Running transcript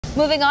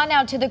Moving on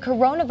now to the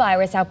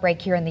coronavirus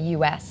outbreak here in the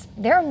U.S.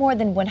 There are more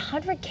than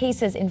 100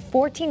 cases in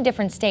 14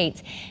 different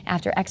states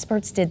after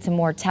experts did some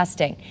more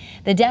testing.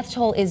 The death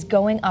toll is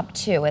going up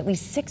too. At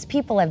least 6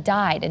 people have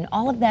died, and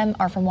all of them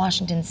are from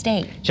Washington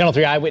state. Channel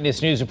 3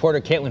 Eyewitness News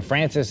reporter Caitlin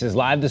Francis is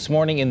live this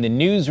morning in the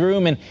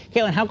newsroom. And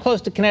Caitlin, how close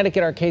to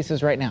Connecticut are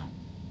cases right now?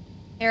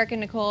 Eric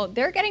and Nicole,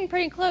 they're getting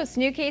pretty close.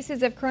 New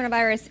cases of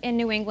coronavirus in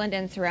New England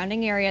and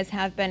surrounding areas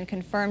have been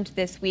confirmed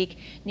this week.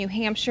 New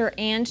Hampshire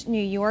and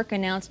New York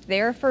announced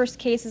their first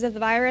cases of the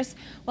virus,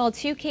 while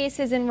 2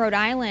 cases in Rhode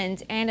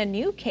Island and a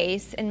new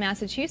case in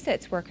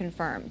Massachusetts were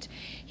confirmed.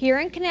 Here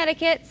in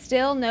Connecticut,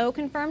 still no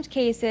confirmed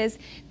cases.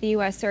 The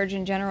U.S.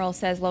 Surgeon General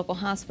says local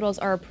hospitals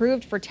are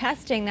approved for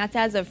testing. That's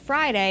as of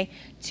Friday.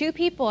 2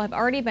 people have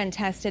already been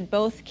tested.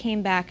 Both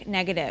came back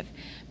negative.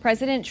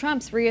 President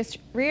Trump's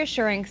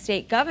reassuring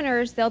state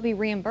governors they'll be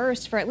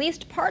reimbursed for at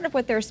least part of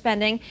what they're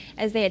spending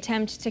as they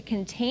attempt to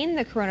contain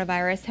the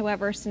coronavirus.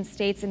 However, since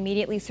states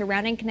immediately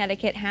surrounding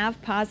Connecticut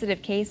have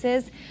positive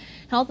cases,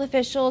 health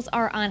officials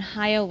are on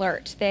high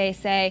alert. They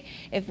say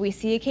if we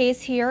see a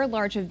case here,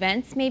 large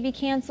events may be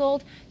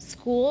canceled,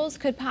 schools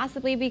could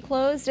possibly be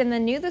closed, and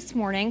then new this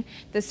morning,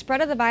 the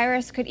spread of the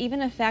virus could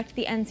even affect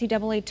the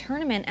NCAA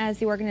tournament as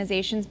the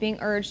organization's being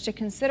urged to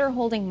consider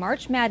holding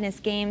March Madness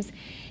games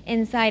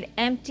inside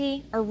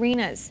empty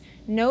arenas.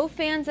 No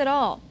fans at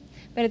all.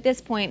 But at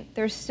this point,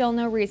 there's still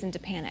no reason to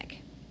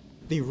panic.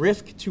 The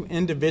risk to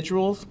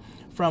individuals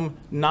from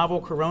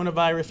novel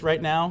coronavirus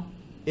right now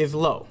is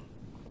low.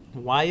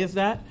 Why is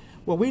that?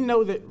 Well, we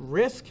know that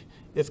risk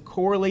is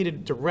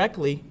correlated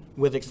directly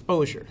with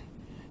exposure.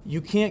 You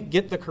can't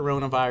get the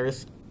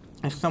coronavirus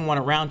if someone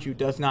around you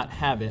does not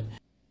have it.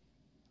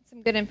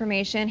 Some good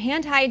information.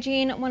 Hand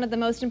hygiene, one of the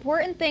most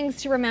important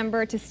things to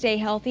remember to stay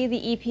healthy.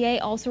 The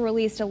EPA also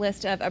released a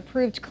list of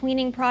approved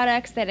cleaning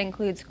products that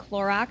includes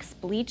Clorox,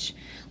 bleach,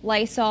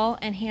 Lysol,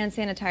 and hand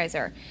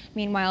sanitizer.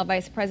 Meanwhile,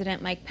 Vice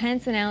President Mike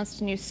Pence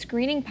announced new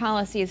screening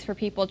policies for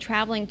people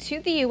traveling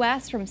to the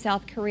U.S. from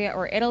South Korea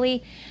or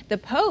Italy. The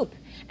Pope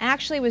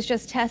actually was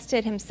just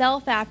tested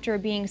himself after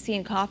being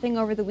seen coughing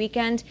over the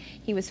weekend.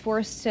 He was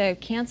forced to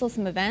cancel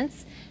some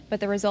events, but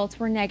the results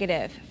were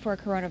negative for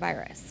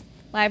coronavirus.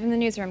 Live in the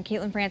newsroom,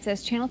 Caitlin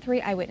Francis, Channel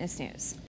 3 Eyewitness News.